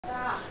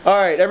All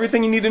right,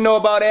 everything you need to know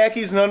about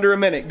ackies in under a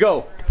minute.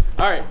 Go.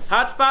 All right,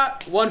 hot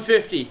spot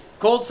 150.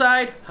 Cold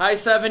side, high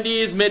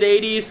 70s, mid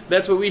 80s.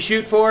 That's what we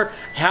shoot for.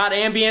 Hot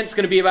ambient's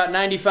gonna be about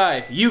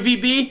 95.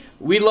 UVB,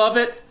 we love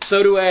it.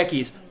 So do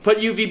ackies. Put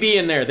UVB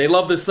in there. They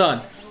love the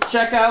sun.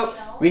 Check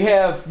out. We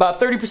have about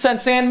 30%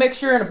 sand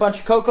mixture and a bunch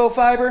of cocoa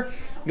fiber.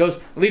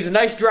 Leaves a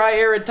nice dry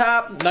arid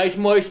top, nice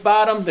moist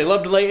bottom. They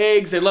love to lay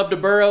eggs. They love to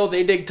burrow.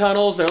 They dig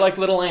tunnels. They're like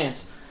little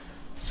ants.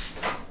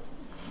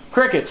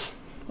 Crickets.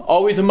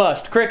 Always a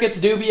must. Crickets,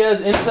 dubias,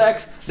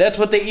 insects, that's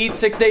what they eat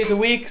 6 days a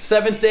week.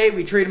 7th day,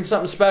 we treat them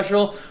something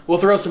special. We'll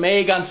throw some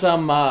egg on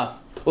some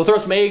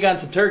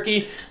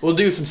turkey. We'll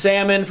do some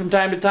salmon from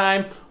time to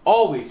time.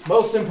 Always,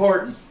 most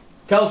important,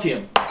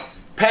 calcium.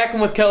 Pack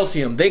them with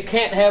calcium. They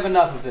can't have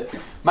enough of it.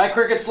 My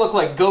crickets look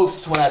like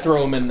ghosts when I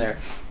throw them in there.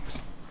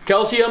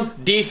 Calcium,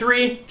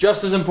 D3,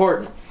 just as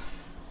important.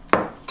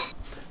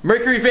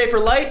 Mercury vapor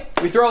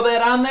light, we throw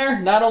that on there.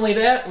 Not only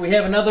that, we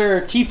have another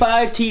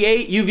T5,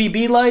 T8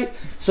 UVB light.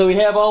 So we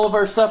have all of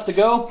our stuff to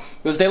go.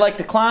 Because they like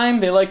to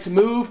climb, they like to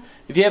move.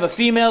 If you have a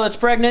female that's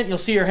pregnant, you'll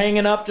see her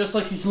hanging up just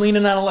like she's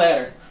leaning on a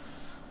ladder.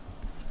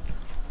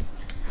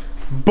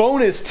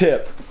 Bonus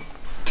tip.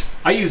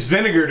 I use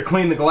vinegar to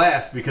clean the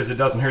glass because it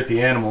doesn't hurt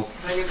the animals.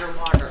 Vinegar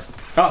water.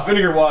 Oh,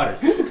 vinegar water.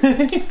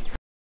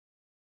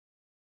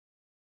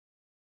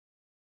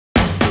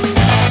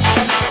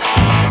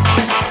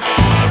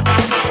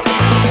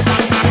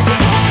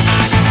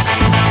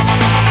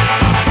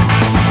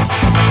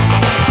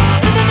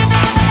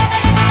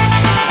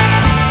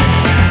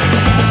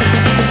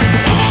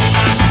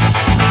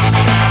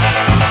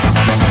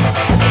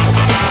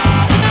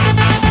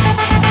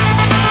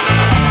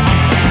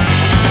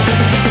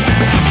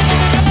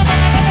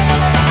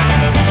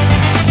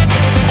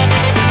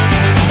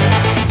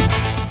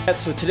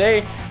 So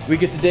today we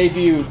get to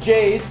debut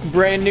Jay's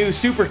brand new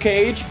super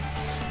cage,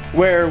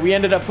 where we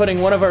ended up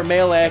putting one of our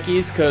male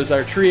ackies because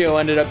our trio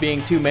ended up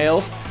being 2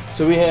 males.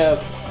 So we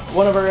have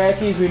one of our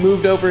ackies we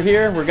moved over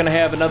here. We're gonna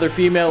have another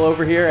female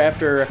over here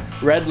after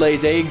Red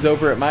lays eggs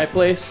over at my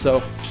place. So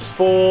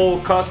full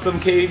custom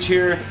cage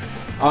here.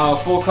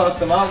 Full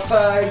custom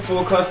outside,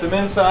 full custom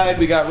inside.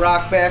 We got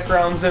rock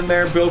backgrounds in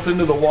there built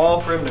into the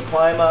wall for him to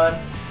climb on.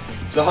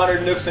 It's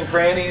 100 nooks and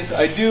crannies.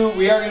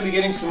 We are going to be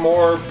getting some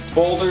more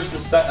boulders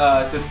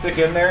to stick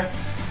in there.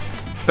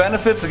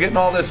 Benefits of getting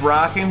all this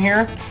rock in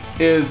here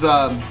is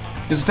the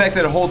fact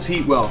that it holds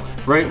heat well,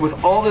 right?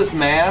 With all this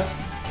mass,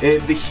 the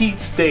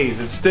heat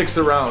stays, it sticks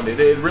around.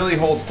 It really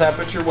holds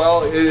temperature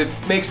well. It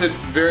makes it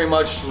very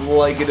much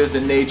like it is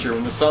in nature.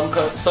 When the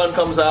sun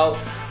comes out,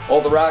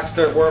 all the rocks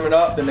start warming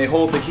up, then they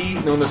hold the heat,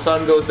 and when the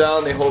sun goes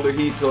down, they hold their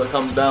heat till it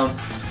comes down.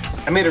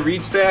 I made a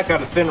reed stack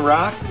out of thin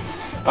rock.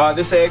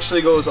 This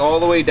actually goes all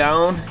the way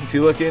down. If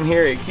you look in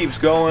here, it keeps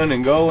going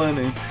and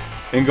going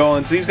and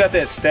going. So he's got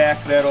that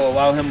stack that'll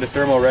allow him to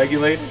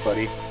thermoregulate. Hey,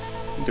 buddy,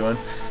 what are you doing?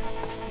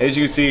 As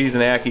you can see, he's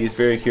an ackie. He's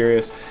very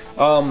curious.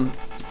 So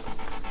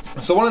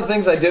one of the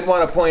things I did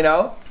want to point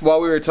out while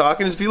we were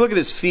talking is if you look at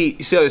his feet,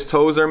 you see how his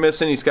toes are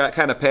missing. He's got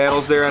kind of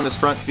paddles there on his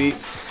front feet.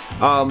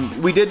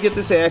 We did get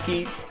this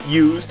ackie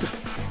used.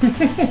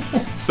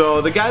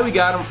 So the guy we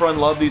got him from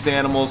loved these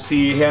animals.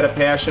 He had a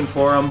passion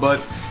for them,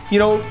 but you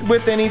know,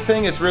 with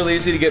anything, it's real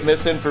easy to get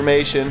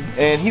misinformation.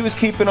 And he was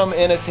keeping them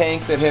in a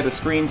tank that had a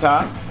screen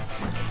top.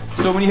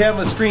 So when you have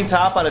a screen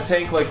top on a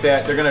tank like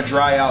that, they're gonna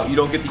dry out. You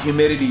don't get the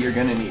humidity you're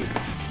gonna need.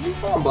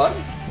 Come on,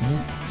 bud.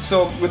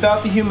 So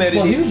without the humidity.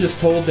 Well, he was just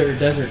told they're a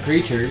desert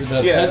creature.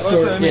 The pet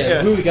store,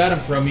 who we got him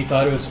from, he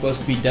thought it was supposed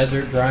to be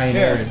desert, dry, and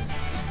arid.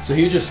 So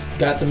he just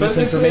got the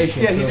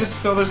misinformation.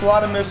 So there's a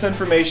lot of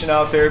misinformation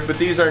out there, but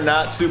these are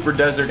not super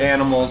desert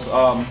animals.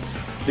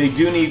 They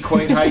do need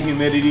quite high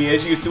humidity.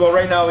 As you can see, well,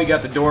 right now we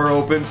got the door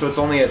open, so it's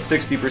only at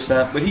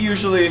 60%, but he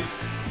usually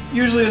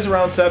is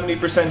around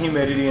 70%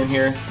 humidity in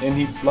here, and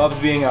he loves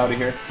being out of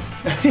here.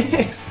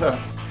 So,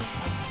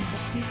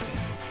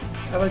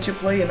 I let you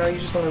play, and now you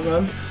just want to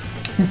run?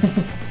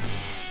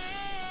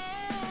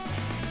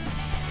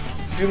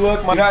 So if you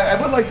look, I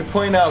would like to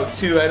point out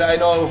too, and I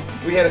know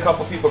we had a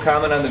couple people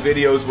comment on the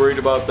videos worried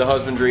about the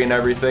husbandry and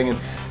everything, and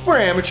we're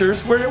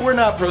amateurs, we're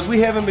not pros. We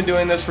haven't been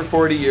doing this for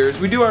 40 years.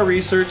 We do our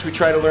research, we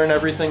try to learn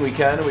everything we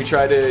can, and we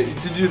try to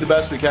do the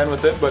best we can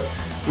with it, but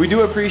we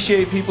do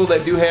appreciate people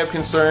that do have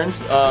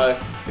concerns.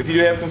 If you do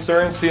have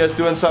concerns, see us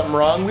doing something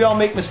wrong, we all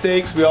make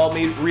mistakes, we all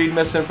read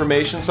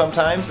misinformation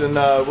sometimes, and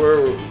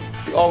we're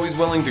always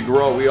willing to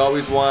grow. We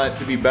always want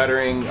to be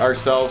bettering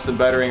ourselves and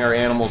bettering our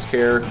animals'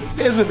 care.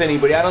 As with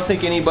anybody, I don't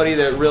think anybody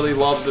that really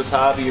loves this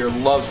hobby or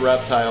loves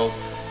reptiles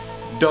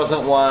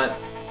doesn't want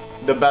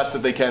the best that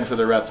they can for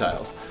their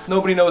reptiles.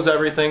 Nobody knows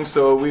everything,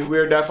 so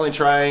we're definitely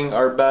trying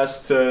our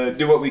best to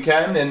do what we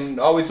can and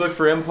always look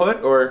for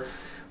input or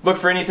look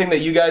for anything that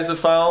you guys have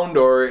found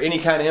or any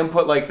kind of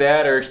input like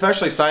that, or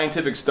especially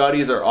scientific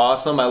studies are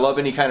awesome. I love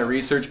any kind of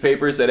research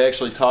papers that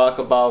actually talk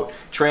about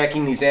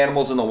tracking these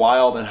animals in the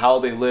wild and how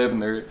they live,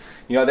 and they're,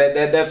 you know,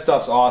 that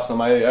stuff's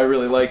awesome. I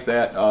really like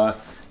that.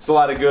 It's a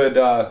lot of good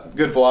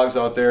vlogs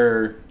out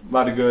there, a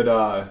lot of good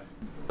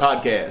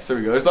Podcasts. There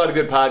we go. There's a lot of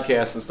good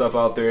podcasts and stuff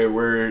out there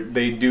where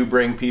they do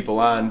bring people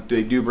on.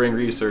 They do bring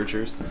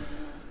researchers.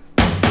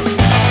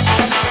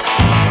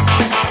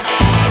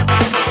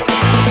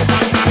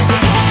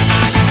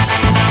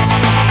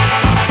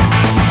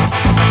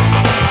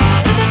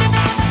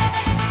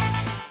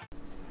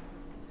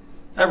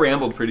 I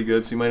rambled pretty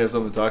good, so you might have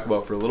something to talk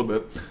about for a little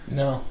bit.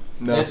 No.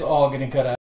 No. It's all getting cut out.